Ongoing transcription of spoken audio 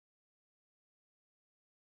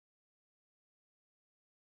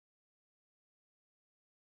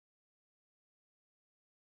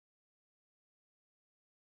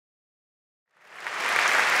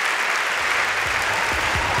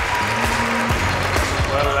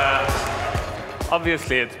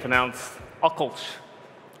Obviously, it's pronounced Ockelsch.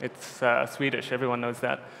 It's Swedish. Everyone knows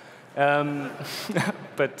that.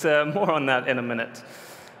 But more on that in a minute.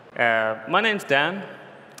 My name's Dan,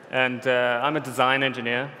 and I'm a design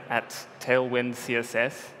engineer at Tailwind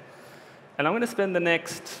CSS. And I'm going to spend the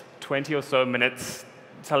next 20 or so minutes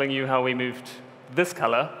telling you how we moved this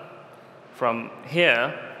color from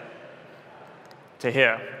here to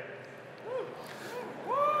here.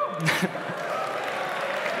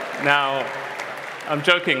 Now, I'm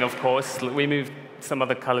joking, of course. We moved some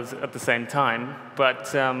other colors at the same time. But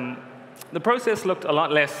the process looked a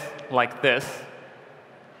lot less like this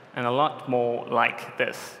and a lot more like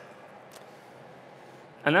this.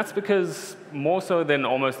 And that's because, more so than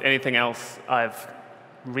almost anything else I've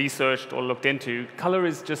researched or looked into, color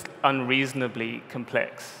is just unreasonably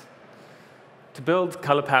complex. To build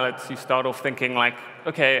color palettes, you start off thinking like,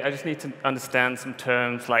 OK, I just need to understand some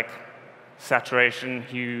terms like saturation,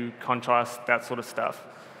 hue, contrast, that sort of stuff.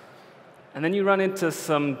 And then you run into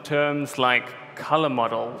some terms like color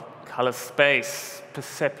model, color space,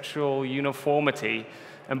 perceptual uniformity.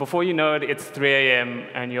 And before you know it, it's 3 a.m.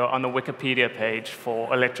 and you're on the Wikipedia page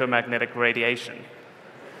for electromagnetic radiation.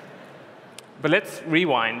 But let's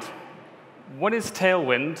rewind. What is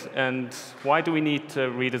Tailwind, and why do we need to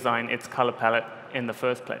redesign its color palette in the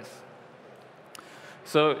first place?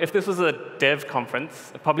 So if this was a dev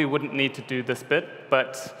conference, I probably wouldn't need to do this bit,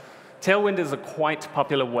 but Tailwind is a quite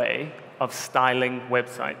popular way of styling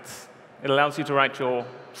websites. It allows you to write your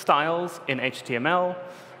styles in HTML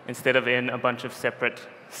instead of in a bunch of separate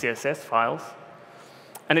CSS files.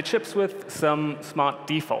 And it ships with some smart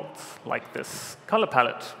defaults, like this color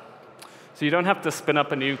palette. So you don't have to spin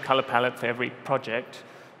up a new color palette for every project.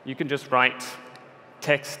 You can just write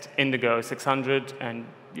text indigo 600, and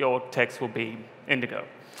your text will be indigo.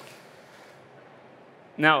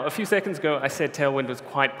 Now, a few seconds ago, I said Tailwind was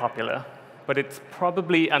quite popular, but it's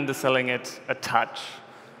probably underselling it a touch.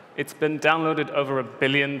 It's been downloaded over 1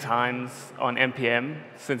 billion times on NPM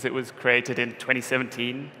since it was created in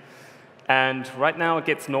 2017. And right now, it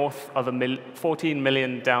gets north of 14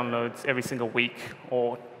 million downloads every single week,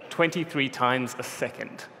 or 23 times a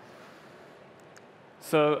second.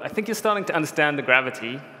 So I think you're starting to understand the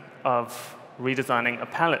gravity of redesigning a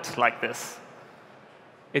palette like this.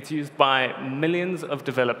 It's used by millions of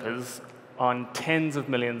developers on tens of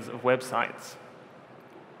millions of websites.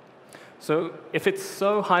 So if it's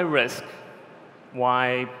so high risk,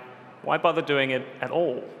 why bother doing it at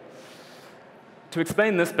all? To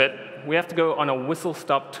explain this bit, we have to go on a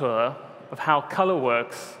whistle-stop tour of how color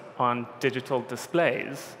works on digital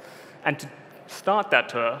displays. And to start that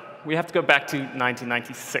tour, we have to go back to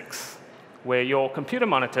 1996, where your computer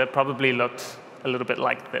monitor probably looked a little bit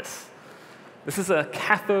like this. This is a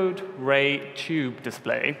cathode ray tube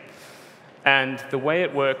display. And the way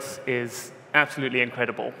it works is absolutely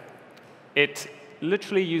incredible. It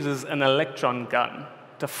literally uses an electron gun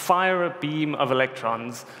to fire a beam of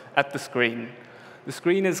electrons at the screen. The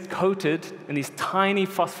screen is coated in these tiny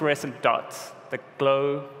phosphorescent dots that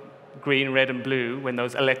glow green, red, and blue when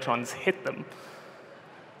those electrons hit them.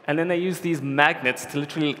 And then they use these magnets to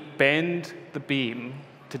literally bend the beam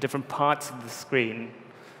to different parts of the screen,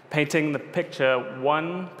 painting the picture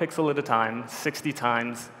 1 pixel at a time, 60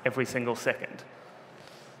 times every single second.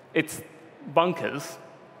 It's bonkers,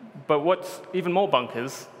 but what's even more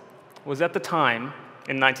bonkers was at the time,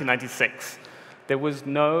 in 1996, there was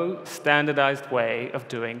no standardized way of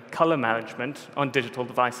doing color management on digital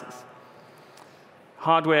devices.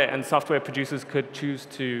 Hardware and software producers could choose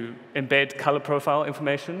to embed color profile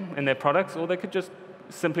information in their products, or they could just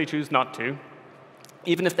simply choose not to.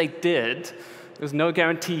 Even if they did, there's no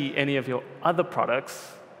guarantee any of your other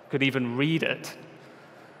products could even read it.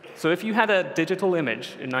 So if you had a digital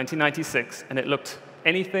image in 1996 and it looked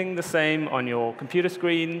anything the same on your computer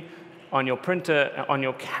screen, on your printer, on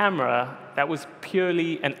your camera, that was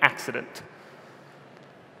purely an accident.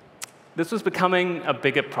 This was becoming a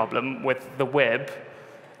bigger problem with the web.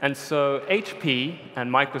 And so HP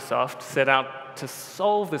and Microsoft set out to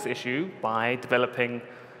solve this issue by developing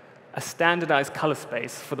a standardized color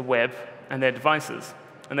space for the web and their devices.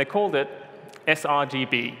 And they called it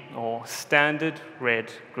sRGB, or Standard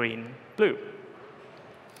Red, Green, Blue.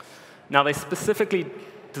 Now, they specifically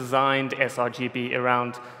designed sRGB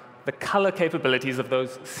around the color capabilities of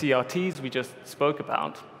those CRTs we just spoke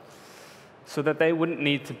about, so that they wouldn't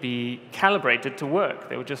need to be calibrated to work.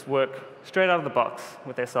 They would just work straight out of the box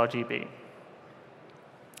with sRGB.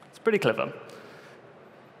 It's pretty clever.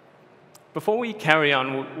 Before we carry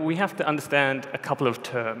on, we have to understand a couple of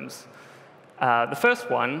terms. The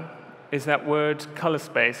first one is that word color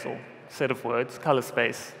space, or set of words, color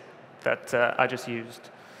space, that I just used.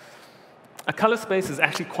 A color space is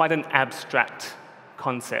actually quite an abstract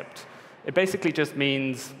concept. It basically just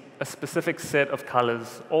means a specific set of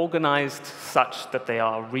colors organized such that they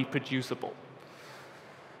are reproducible.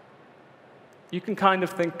 You can kind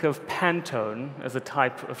of think of Pantone as a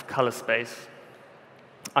type of color space.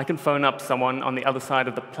 I can phone up someone on the other side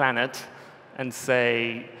of the planet and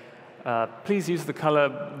say, please use the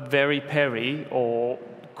color Very Peri or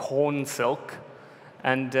Corn Silk,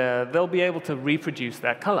 and they'll be able to reproduce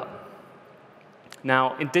that color.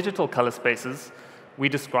 Now, in digital color spaces, we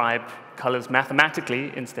describe colors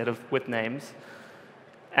mathematically instead of with names.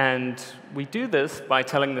 And we do this by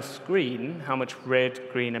telling the screen how much red,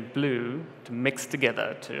 green, and blue to mix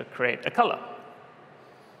together to create a color.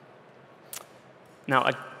 Now,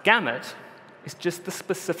 a gamut is just the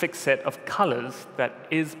specific set of colors that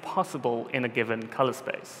is possible in a given color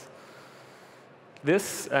space.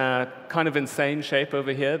 This kind of insane shape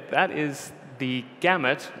over here, that is the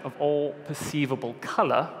gamut of all perceivable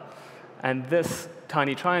color. And this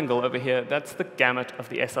tiny triangle over here, that's the gamut of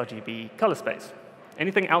the sRGB color space.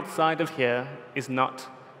 Anything outside of here is not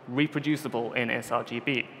reproducible in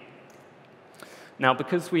sRGB. Now,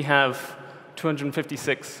 because we have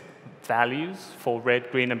 256 values for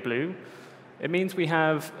red, green, and blue, it means we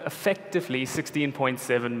have effectively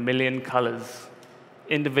 16.7 million colors,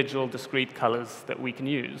 individual discrete colors that we can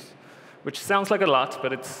use, which sounds like a lot,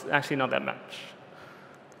 but it's actually not that much.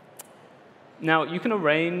 Now, you can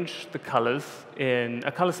arrange the colors in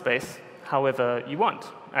a color space however you want,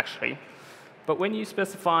 actually. But when you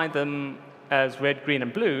specify them as red, green,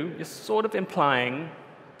 and blue, you're sort of implying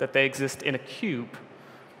that they exist in a cube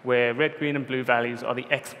where red, green, and blue values are the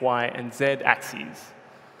x, y, and z axes.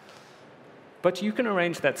 But you can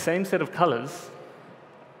arrange that same set of colors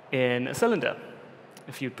in a cylinder,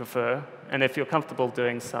 if you'd prefer, and if you're comfortable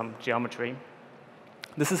doing some geometry.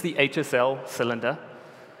 This is the HSL cylinder,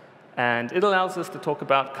 and it allows us to talk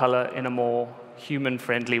about color in a more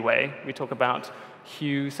human-friendly way. We talk about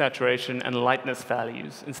hue, saturation, and lightness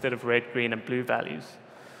values instead of red, green, and blue values.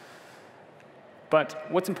 But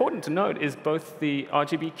what's important to note is both the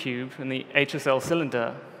RGB cube and the HSL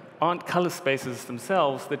cylinder aren't color spaces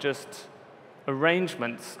themselves, they're just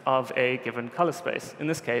arrangements of a given color space, in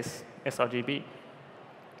this case, sRGB.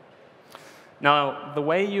 Now, the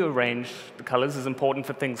way you arrange the colors is important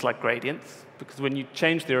for things like gradients, because when you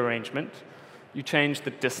change the arrangement, you change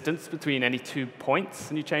the distance between any 2 points,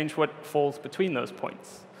 and you change what falls between those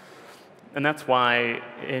points. And that's why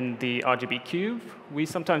in the RGB cube, we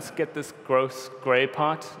sometimes get this gross gray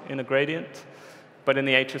part in a gradient, but in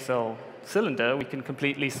the HSL cylinder, we can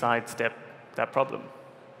completely sidestep that problem.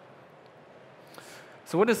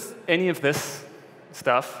 So what does any of this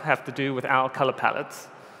stuff have to do with our color palettes?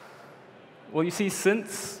 Well, you see,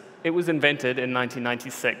 since it was invented in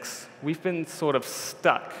 1996, we've been sort of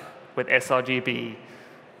stuck with sRGB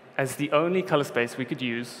as the only color space we could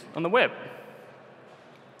use on the web.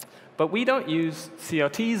 But we don't use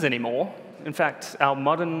CRTs anymore. In fact, our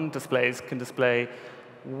modern displays can display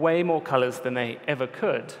way more colors than they ever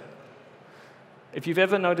could. If you've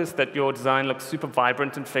ever noticed that your design looks super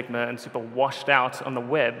vibrant in Figma and super washed out on the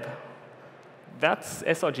web, that's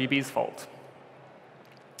sRGB's fault.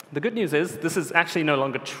 The good news is this is actually no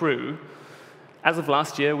longer true. As of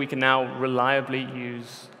last year, we can now reliably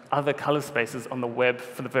use other color spaces on the web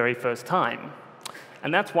for the very first time.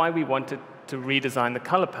 And that's why we wanted to redesign the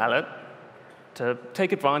color palette to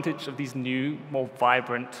take advantage of these new, more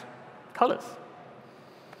vibrant colors.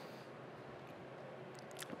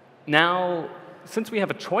 Now, since we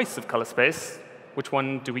have a choice of color space, which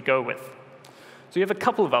one do we go with? So you have a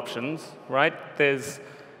couple of options, right? There's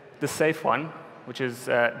the safe one, which is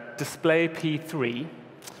display P3.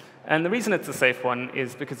 And the reason it's a safe one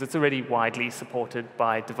is because it's already widely supported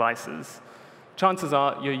by devices. Chances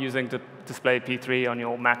are you're using display P3 on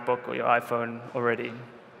your MacBook or your iPhone already.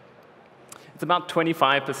 It's about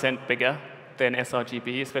 25% bigger than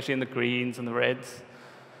sRGB, especially in the greens and the reds.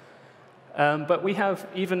 But we have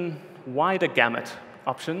even wider gamut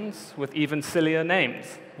options with even sillier names,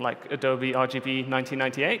 like Adobe RGB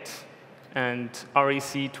 1998 and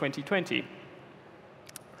REC 2020.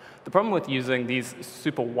 The problem with using these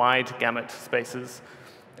super wide gamut spaces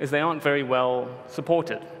is they aren't very well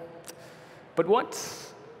supported. But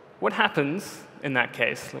what happens in that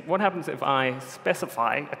case? What happens if I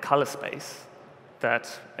specify a color space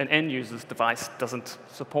that an end user's device doesn't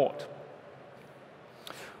support?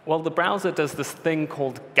 Well, the browser does this thing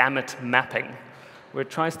called gamut mapping, where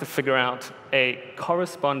it tries to figure out a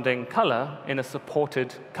corresponding color in a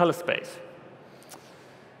supported color space.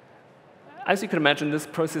 As you can imagine, this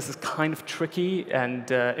process is kind of tricky, and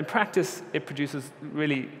in practice, it produces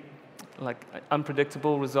really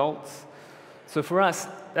unpredictable results. So for us,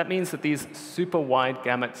 that means that these super wide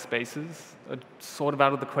gamut spaces are sort of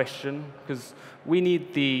out of the question, because we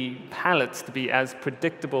need the palettes to be as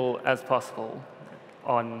predictable as possible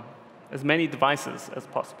on as many devices as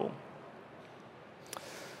possible.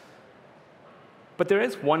 But there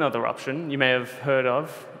is one other option you may have heard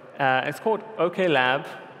of. It's called OKLab,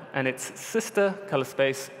 and its sister color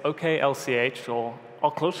space, OKLCH, or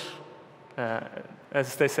Oklsh,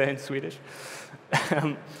 as they say in Swedish.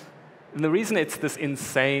 And the reason it's this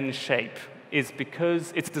insane shape is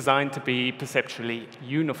because it's designed to be perceptually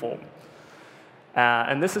uniform.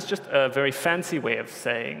 And this is just a very fancy way of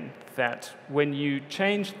saying that when you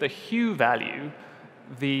change the hue value,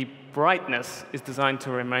 the brightness is designed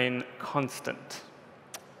to remain constant.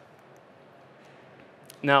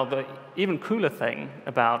 Now, the even cooler thing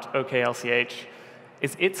about OKLCH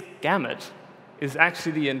is its gamut is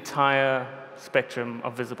actually the entire spectrum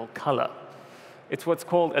of visible color. It's what's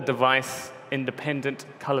called a device-independent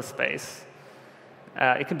color space.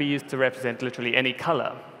 It can be used to represent literally any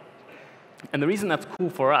color. And the reason that's cool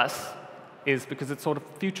for us is because it's sort of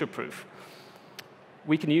future-proof.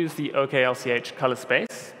 We can use the OKLCH color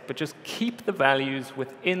space, but just keep the values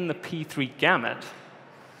within the P3 gamut.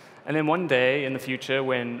 And then one day in the future,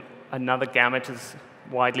 when another gamut is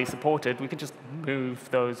widely supported, we can just move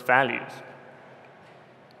those values.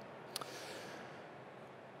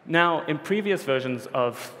 Now, in previous versions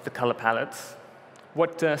of the color palettes,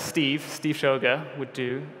 what Steve Shoga would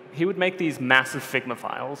do, he would make these massive Figma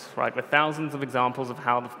files, right, with thousands of examples of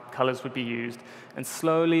how the colors would be used, and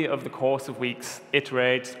slowly, over the course of weeks,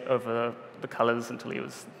 iterate over the colors until he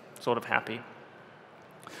was sort of happy.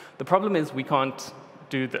 The problem is we can't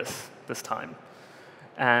do this time.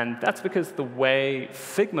 And that's because the way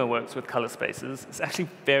Figma works with color spaces is actually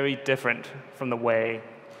very different from the way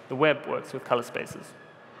the web works with color spaces.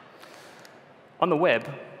 On the web,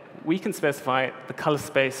 we can specify the color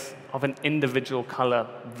space of an individual color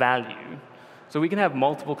value. So we can have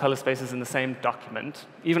multiple color spaces in the same document,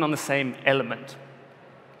 even on the same element.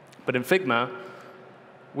 But in Figma,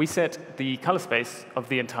 we set the color space of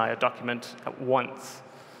the entire document at once.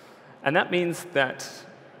 And that means that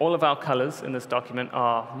all of our colors in this document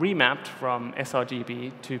are remapped from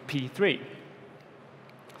sRGB to P3.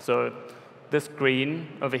 So this green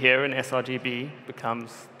over here in sRGB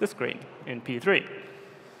becomes this green in P3.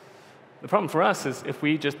 The problem for us is if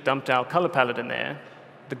we just dumped our color palette in there,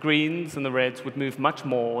 the greens and the reds would move much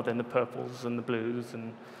more than the purples and the blues,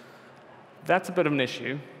 and that's a bit of an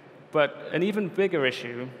issue. But an even bigger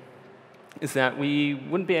issue is that we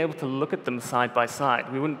wouldn't be able to look at them side by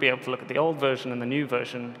side. We wouldn't be able to look at the old version and the new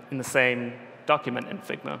version in the same document in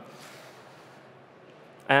Figma.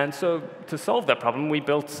 And so to solve that problem, we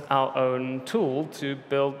built our own tool to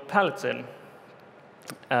build palettes in.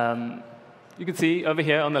 You can see over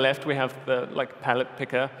here on the left, we have the palette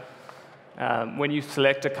picker. When you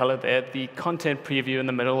select a color there, the content preview in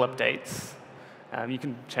the middle updates. You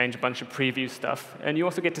can change a bunch of preview stuff. And you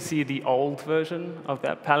also get to see the old version of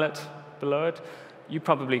that palette below it. You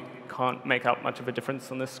probably can't make out much of a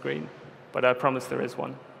difference on this screen, but I promise there is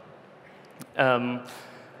one.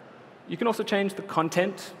 You can also change the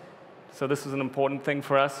content. So this is an important thing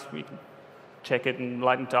for us. We can check it in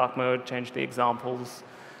light and dark mode, change the examples.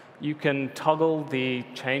 You can toggle the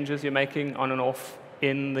changes you're making on and off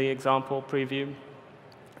in the example preview.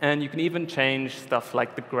 And you can even change stuff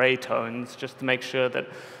like the gray tones, just to make sure that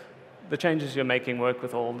the changes you're making work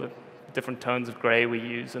with all the different tones of gray we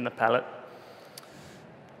use in the palette.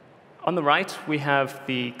 On the right, we have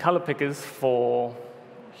the color pickers for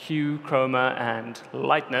hue, chroma, and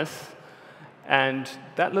lightness. And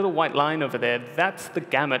that little white line over there, that's the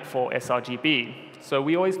gamut for sRGB. So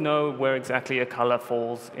we always know where exactly a color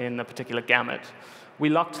falls in a particular gamut. We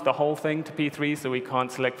locked the whole thing to P3, so we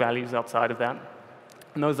can't select values outside of that.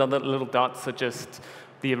 And those other little dots are just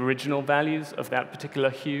the original values of that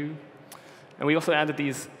particular hue. And we also added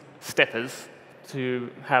these steppers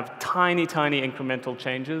to have tiny, tiny incremental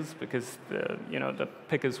changes because the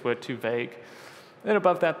pickers were too vague. Then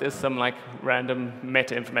above that, there's some random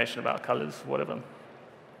meta information about colors, whatever.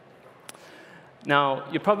 Now,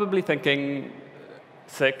 you're probably thinking,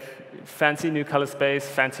 sick, fancy new color space,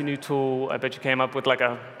 fancy new tool. I bet you came up with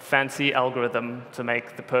a fancy algorithm to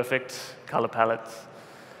make the perfect color palettes.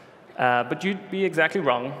 But you'd be exactly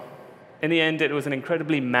wrong. In the end, it was an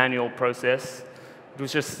incredibly manual process. It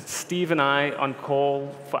was just Steve and I on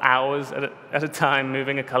call for hours at a time,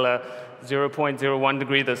 moving a color 0.01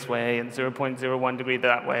 degree this way and 0.01 degree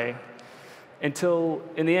that way, until,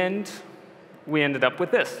 in the end, we ended up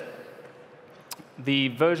with this. The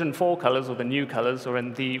version 4 colors, or the new colors, are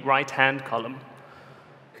in the right-hand column.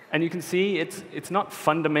 And you can see it's not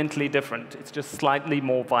fundamentally different. It's just slightly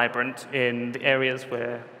more vibrant in the areas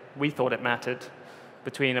where we thought it mattered,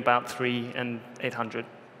 between about 3 and 800.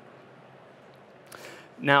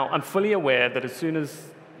 Now, I'm fully aware that as soon as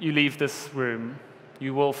you leave this room,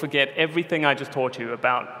 you will forget everything I just taught you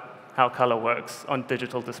about how color works on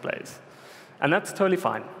digital displays. And that's totally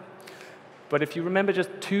fine. But if you remember just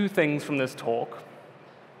 2 things from this talk,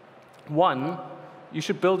 1, you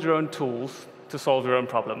should build your own tools to solve your own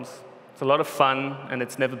problems. It's a lot of fun, and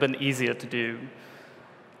it's never been easier to do.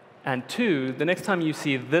 And 2, the next time you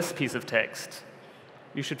see this piece of text,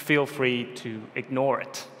 you should feel free to ignore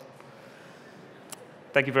it.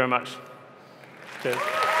 Thank you very much.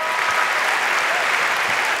 Cheers.